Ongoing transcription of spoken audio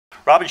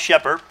Robin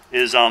Schepper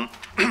is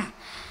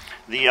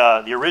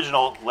the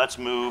original Let's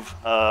Move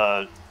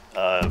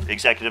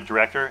executive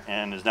director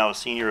and is now a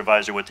senior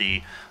advisor with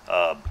the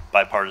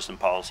Bipartisan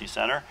Policy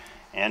Center,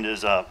 and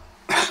has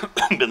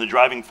been the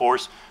driving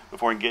force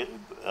for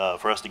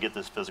us to get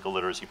this physical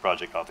literacy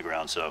project off the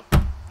ground. So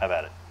have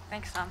at it.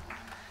 Thanks, Tom.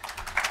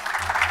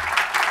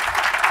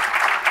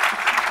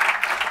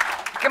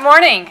 Good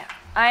morning.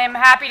 I am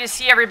happy to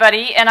see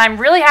everybody, and I'm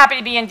really happy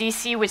to be in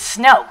DC with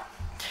snow,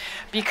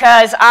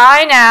 because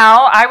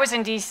I was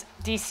in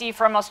DC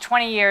for almost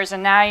 20 years,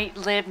 and I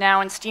live now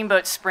in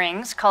Steamboat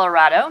Springs,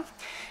 Colorado,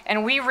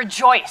 and we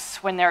rejoice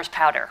when there's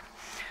powder.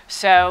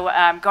 So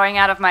going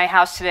out of my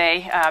house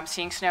today,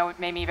 seeing snow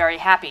made me very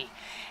happy.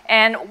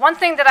 And one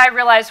thing that I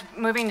realized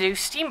moving to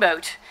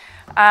Steamboat,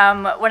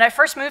 when I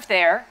first moved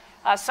there,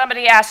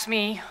 somebody asked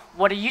me,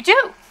 "What do you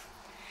do?"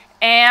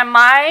 And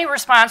my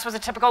response was a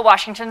typical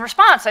Washington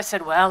response. I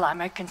said, "Well,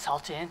 I'm a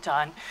consultant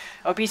on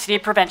obesity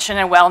prevention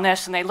and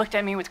wellness." And they looked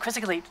at me with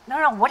quizzically,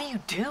 "No, what do you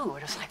do?"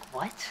 And I was like,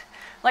 "What?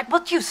 Like,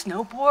 what do you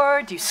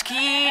snowboard? Do you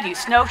ski? Do you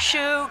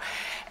snowshoe?"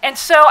 And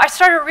so I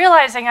started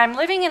realizing I'm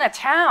living in a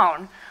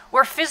town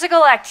where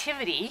physical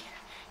activity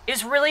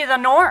is really the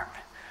norm.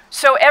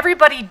 So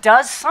everybody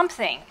does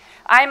something.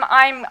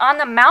 I'm on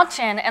the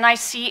mountain and I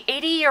see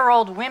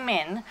 80-year-old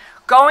women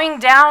going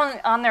down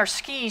on their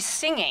skis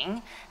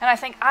singing, and I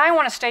think I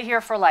want to stay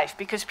here for life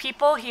because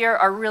people here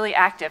are really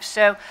active.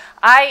 So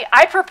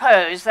I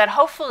propose that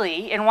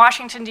hopefully in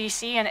Washington,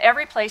 D.C. and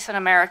every place in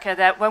America,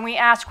 that when we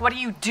ask, what do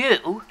you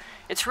do,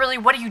 it's really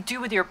what do you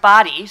do with your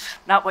bodies,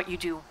 not what you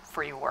do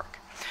for your work.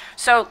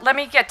 So let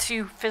me get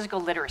to physical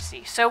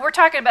literacy. So we're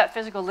talking about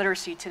physical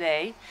literacy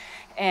today,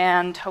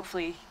 and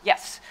hopefully,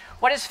 yes.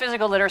 What is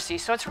physical literacy?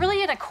 So it's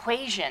really an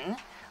equation.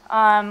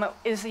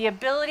 Is the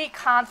ability,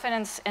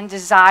 confidence, and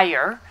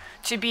desire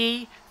to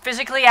be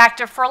physically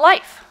active for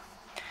life.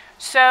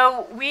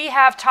 So we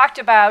have talked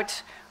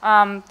about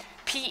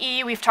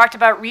PE, we've talked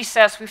about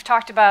recess, we've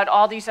talked about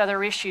all these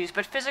other issues,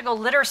 but physical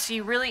literacy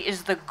really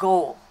is the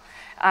goal.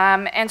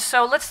 And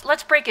so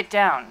let's break it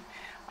down.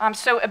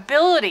 So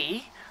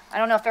ability, I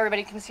don't know if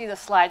everybody can see the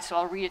slide, so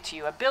I'll read it to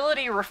you.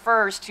 Ability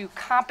refers to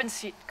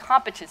competency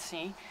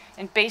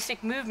in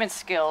basic movement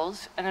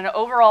skills and an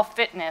overall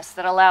fitness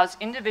that allows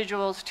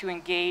individuals to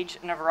engage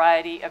in a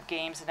variety of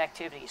games and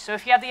activities. So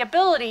if you have the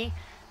ability,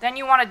 then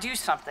you want to do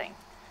something.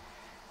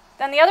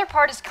 Then the other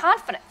part is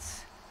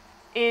confidence.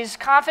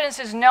 Confidence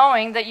is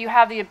knowing that you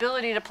have the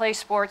ability to play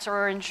sports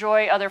or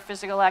enjoy other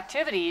physical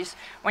activities.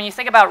 When you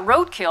think about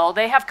roadkill,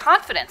 they have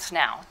confidence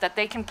now that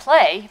they can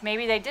play.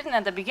 Maybe they didn't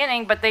at the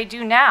beginning, but they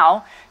do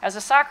now as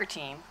a soccer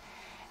team.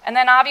 And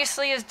then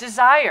obviously is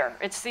desire.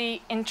 It's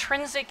the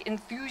intrinsic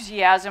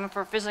enthusiasm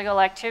for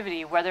physical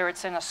activity, whether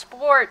it's in a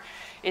sport,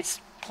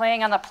 it's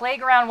playing on the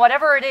playground,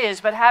 whatever it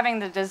is, but having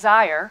the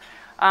desire.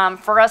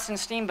 For us in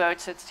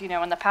Steamboats, it's,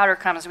 when the powder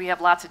comes, we have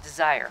lots of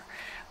desire.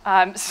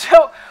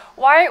 So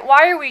why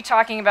are we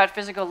talking about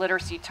physical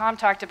literacy? Tom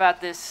talked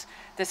about this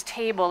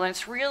table, and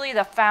it's really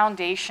the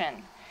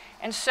foundation.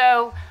 And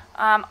so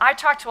I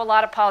talk to a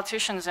lot of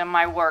politicians in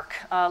my work,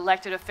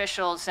 elected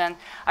officials, and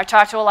I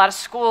talk to a lot of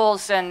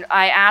schools, and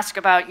I ask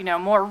about,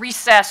 more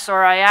recess,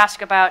 or I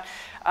ask about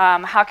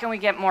how can we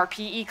get more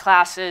PE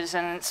classes,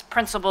 and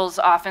principals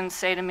often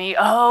say to me,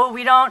 "Oh,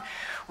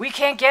 we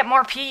can't get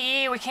more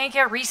PE, we can't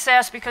get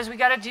recess because we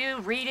got to do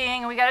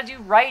reading, and we got to do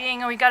writing,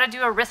 and we got to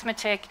do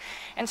arithmetic."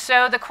 And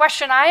so the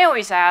question I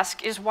always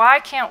ask is,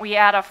 why can't we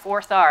add a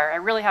fourth R? I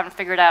really haven't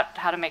figured out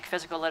how to make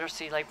physical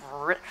literacy like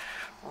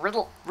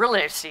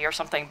literacy or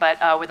something, but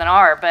with an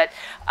R, but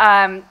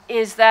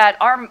is that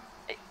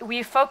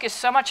we focus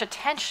so much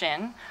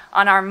attention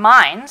on our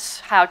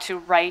minds, how to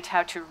write,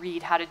 how to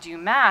read, how to do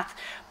math,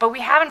 but we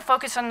haven't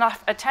focused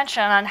enough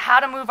attention on how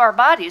to move our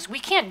bodies. We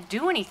can't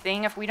do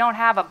anything if we don't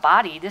have a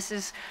body. This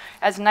is,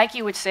 as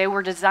Nike would say,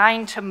 we're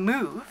designed to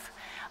move.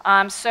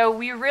 So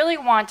we really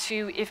want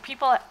to, if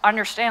people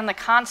understand the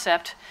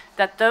concept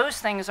that those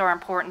things are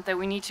important, that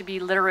we need to be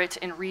literate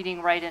in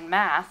reading, write, and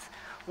math,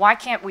 why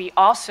can't we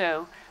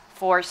also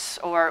force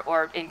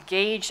or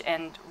engage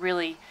and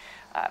really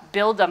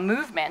build a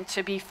movement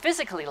to be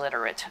physically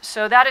literate?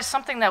 So that is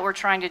something that we're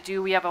trying to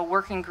do. We have a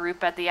working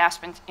group at the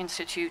Aspen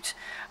Institute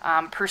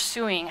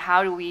pursuing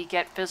how do we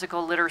get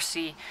physical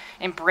literacy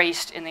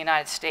embraced in the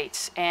United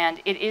States.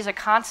 And it is a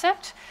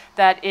concept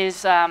that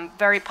is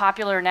very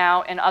popular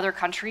now in other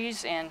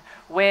countries, in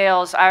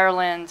Wales,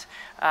 Ireland,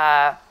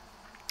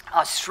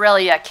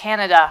 Australia,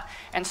 Canada,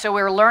 and so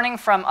we're learning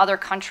from other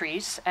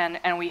countries,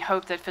 and we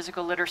hope that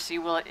physical literacy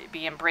will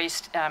be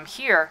embraced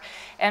here.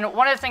 And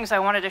one of the things I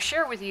wanted to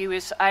share with you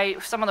is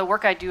some of the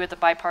work I do at the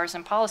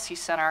Bipartisan Policy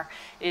Center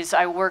is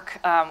I work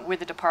with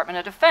the Department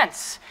of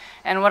Defense.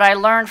 And what I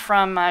learned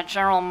from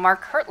General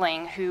Mark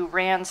Hertling, who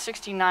ran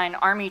 69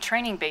 Army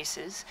training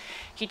bases,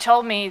 he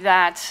told me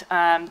that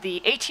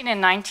the 18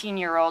 and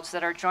 19-year-olds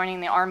that are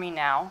joining the Army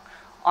now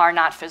are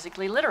not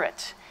physically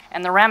literate.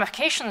 And the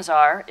ramifications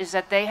is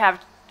that they have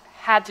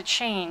had to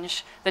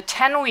change the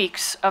 10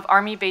 weeks of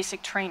Army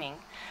basic training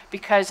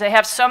because they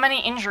have so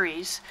many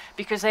injuries,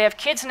 because they have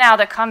kids now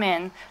that come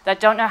in that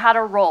don't know how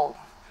to roll,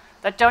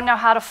 that don't know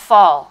how to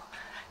fall.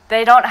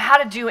 They don't know how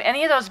to do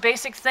any of those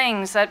basic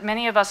things that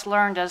many of us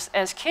learned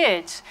as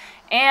kids,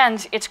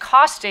 and it's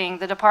costing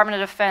the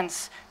Department of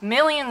Defense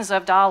millions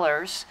of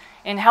dollars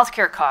in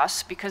healthcare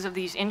costs because of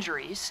these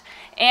injuries,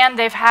 and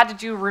they've had to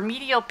do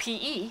remedial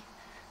PE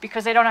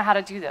because they don't know how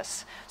to do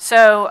this.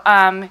 So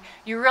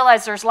you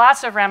realize there's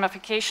lots of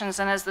ramifications,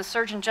 and as the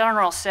Surgeon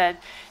General said,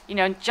 you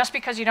know, just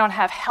because you don't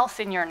have health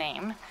in your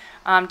name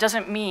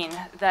doesn't mean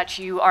that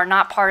you are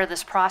not part of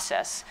this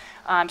process.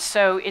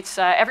 So it's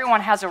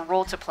everyone has a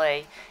role to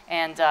play,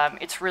 and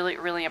it's really,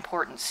 really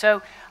important.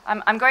 So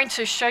I'm going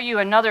to show you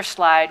another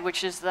slide,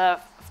 which is the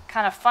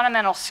kind of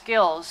fundamental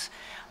skills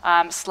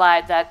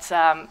slide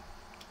that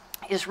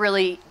is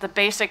really the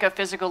basic of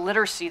physical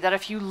literacy, that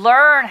if you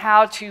learn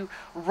how to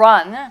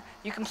run,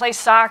 you can play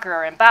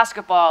soccer and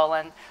basketball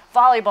and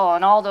volleyball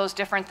and all those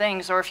different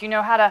things, or if you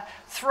know how to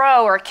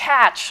throw or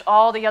catch,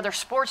 all the other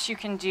sports you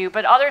can do,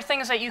 but other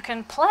things that you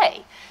can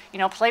play, you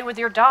know, play with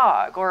your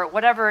dog or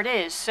whatever it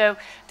is. So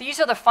these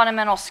are the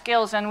fundamental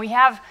skills, and we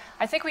have,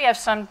 I think we have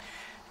some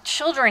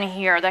children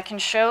here that can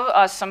show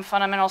us some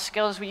fundamental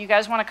skills. Would you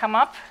guys want to come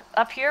up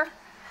here?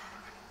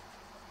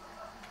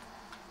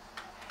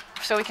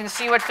 So we can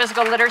see what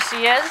physical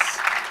literacy is.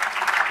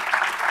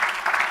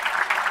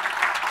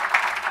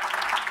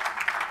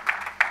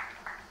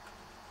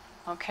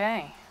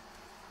 Okay.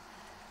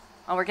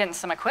 Oh, we're getting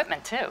some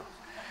equipment too.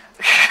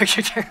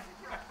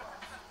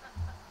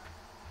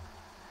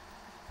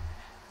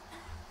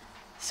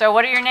 So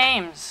what are your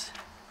names?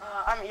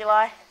 I'm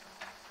Eli.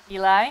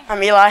 Eli?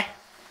 I'm Eli.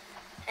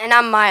 And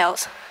I'm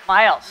Miles.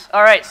 Miles.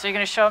 All right, so you're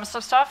going to show them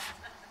some stuff?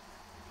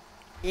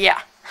 Yeah.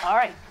 All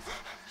right.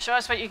 Show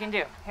us what you can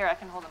do. Here, I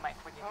can hold the mic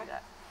when you do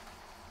that.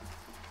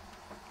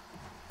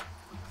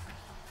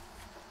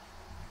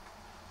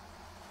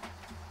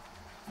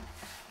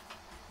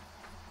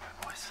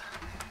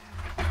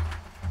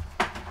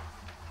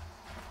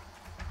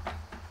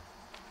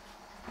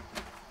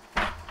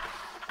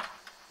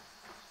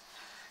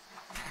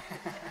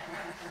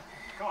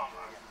 Come on,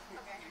 Mom.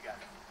 You got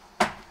it.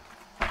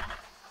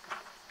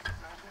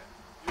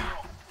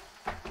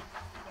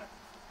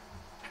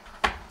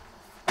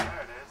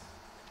 There it is.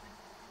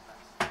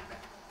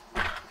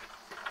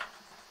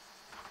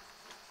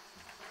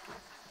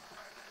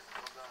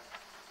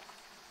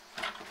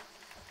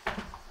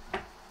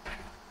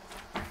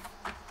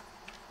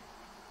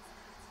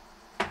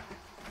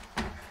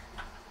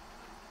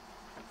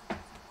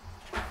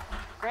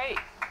 Great.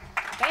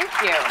 Thank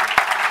you.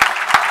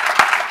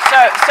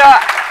 So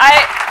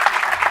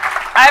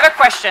I have a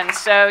question.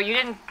 So you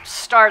didn't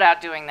start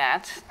out doing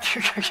that.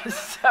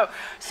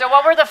 so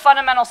what were the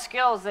fundamental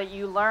skills that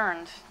you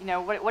learned? You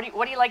know, what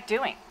do you like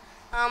doing?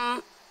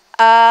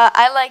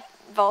 I like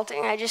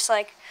vaulting. I just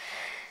like,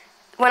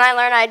 when I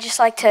learn, I just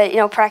like to, you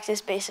know,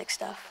 practice basic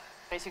stuff.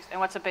 Basics. And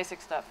what's the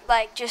basic stuff?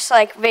 Like, just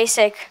like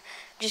basic,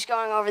 just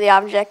going over the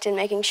object and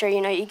making sure,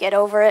 you know, you get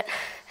over it.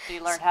 So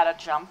you learned how to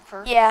jump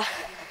first? Yeah.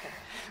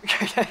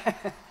 Okay.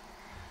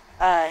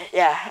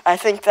 Yeah, I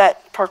think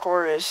that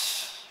parkour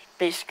is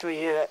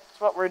basically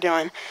what we're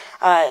doing.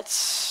 It's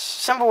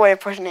a simple way of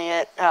putting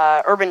it,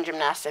 urban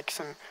gymnastics,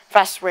 and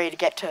fastest way to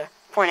get to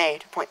point A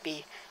to point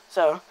B.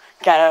 So,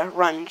 gotta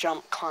run,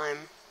 jump,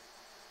 climb,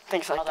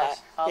 things like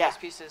that. All those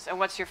pieces. And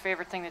what's your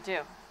favorite thing to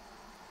do?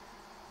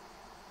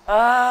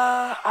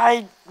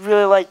 I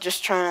really like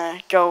just trying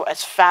to go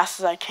as fast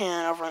as I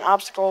can over an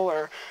obstacle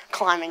or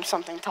climbing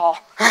something tall.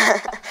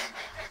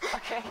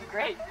 Okay,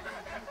 great.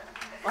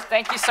 Well,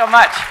 thank you so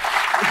much.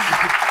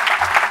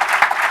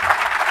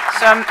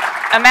 So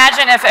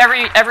imagine if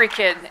every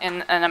kid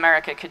in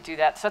America could do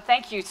that. So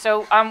thank you.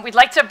 So we'd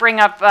like to bring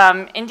up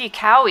Indy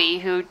Cowie,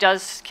 who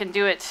can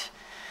do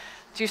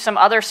some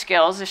other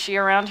skills. Is she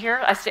around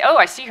here? I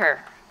see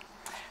her.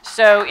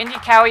 So Indy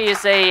Cowie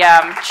is a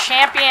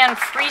champion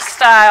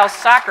freestyle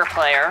soccer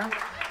player.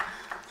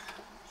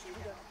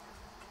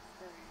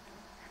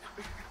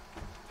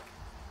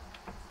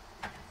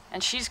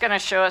 And she's going to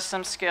show us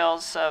some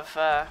skills of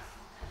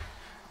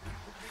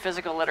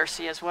physical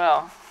literacy as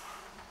well.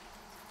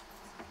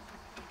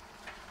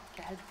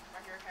 Go ahead.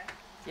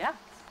 Yeah,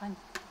 it's fine.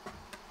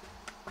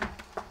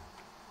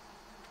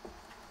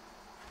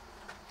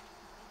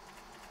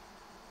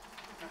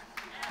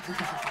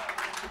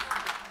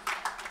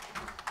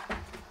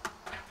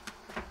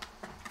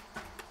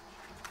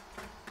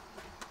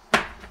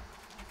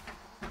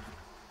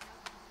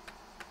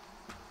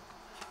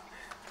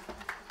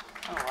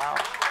 Oh, wow.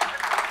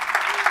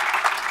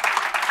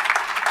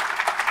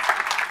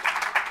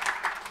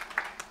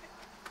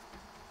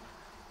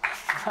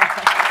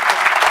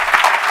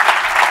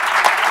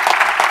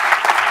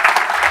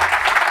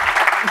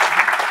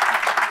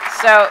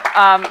 So,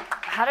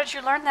 how did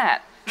you learn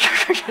that?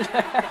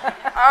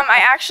 I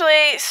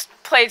actually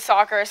played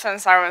soccer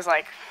since I was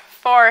like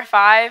 4 or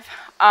 5.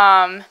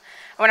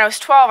 When I was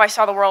 12, I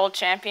saw the world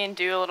champion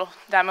do a little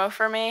demo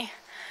for me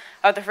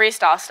of the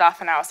freestyle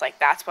stuff, and I was like,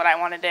 that's what I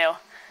want to do.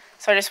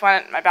 So I just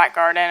went in my back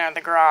garden or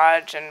the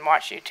garage and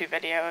watched YouTube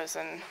videos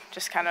and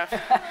just kind of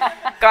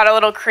got a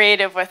little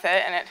creative with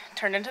it, and it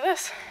turned into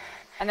this.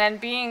 And then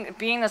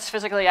being this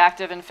physically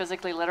active and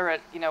physically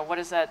literate, you know, what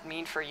does that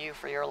mean for you,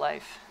 for your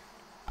life?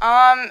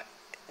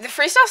 The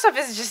freestyle stuff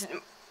is just,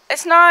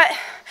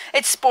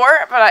 it's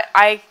sport, but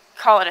I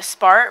call it a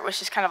spart,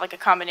 which is kind of like a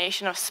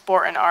combination of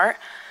sport and art.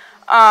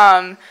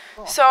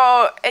 Cool.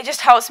 So it just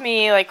helps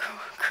me, like,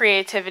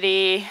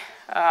 creativity,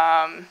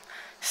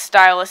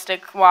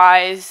 stylistic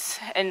wise,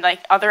 and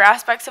like other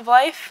aspects of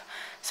life.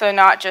 So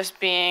not just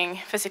being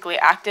physically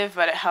active,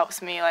 but it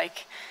helps me,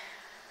 like,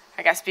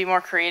 I guess, be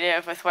more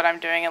creative with what I'm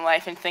doing in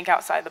life and think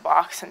outside the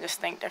box and just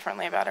think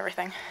differently about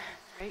everything.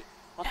 Great.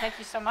 Well, thank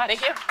you so much.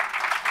 Thank you.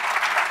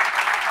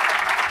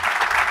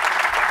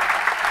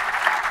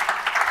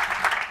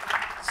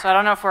 So I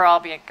don't know if we're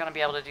all going to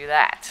be able to do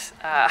that.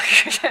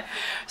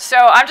 So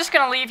I'm just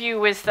going to leave you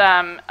with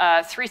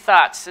 3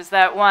 thoughts. Is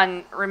that,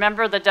 1,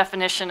 remember the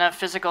definition of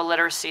physical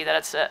literacy, that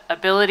it's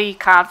ability,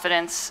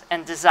 confidence,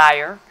 and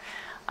desire.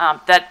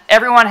 That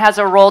everyone has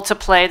a role to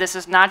play. This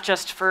is not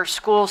just for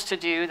schools to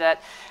do,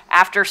 that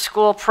after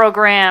school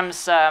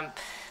programs,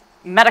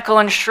 medical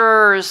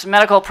insurers,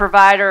 medical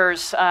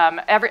providers,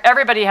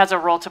 everybody has a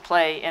role to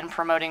play in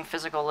promoting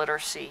physical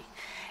literacy.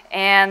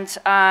 And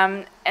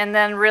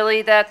then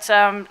really that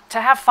to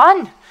have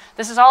fun.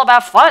 This is all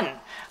about fun.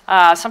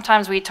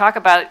 Sometimes we talk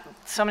about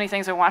so many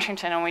things in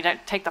Washington and we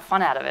don't take the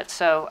fun out of it.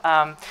 So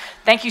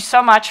thank you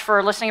so much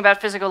for listening about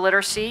physical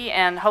literacy,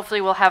 and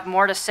hopefully we'll have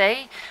more to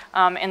say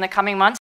in the coming months.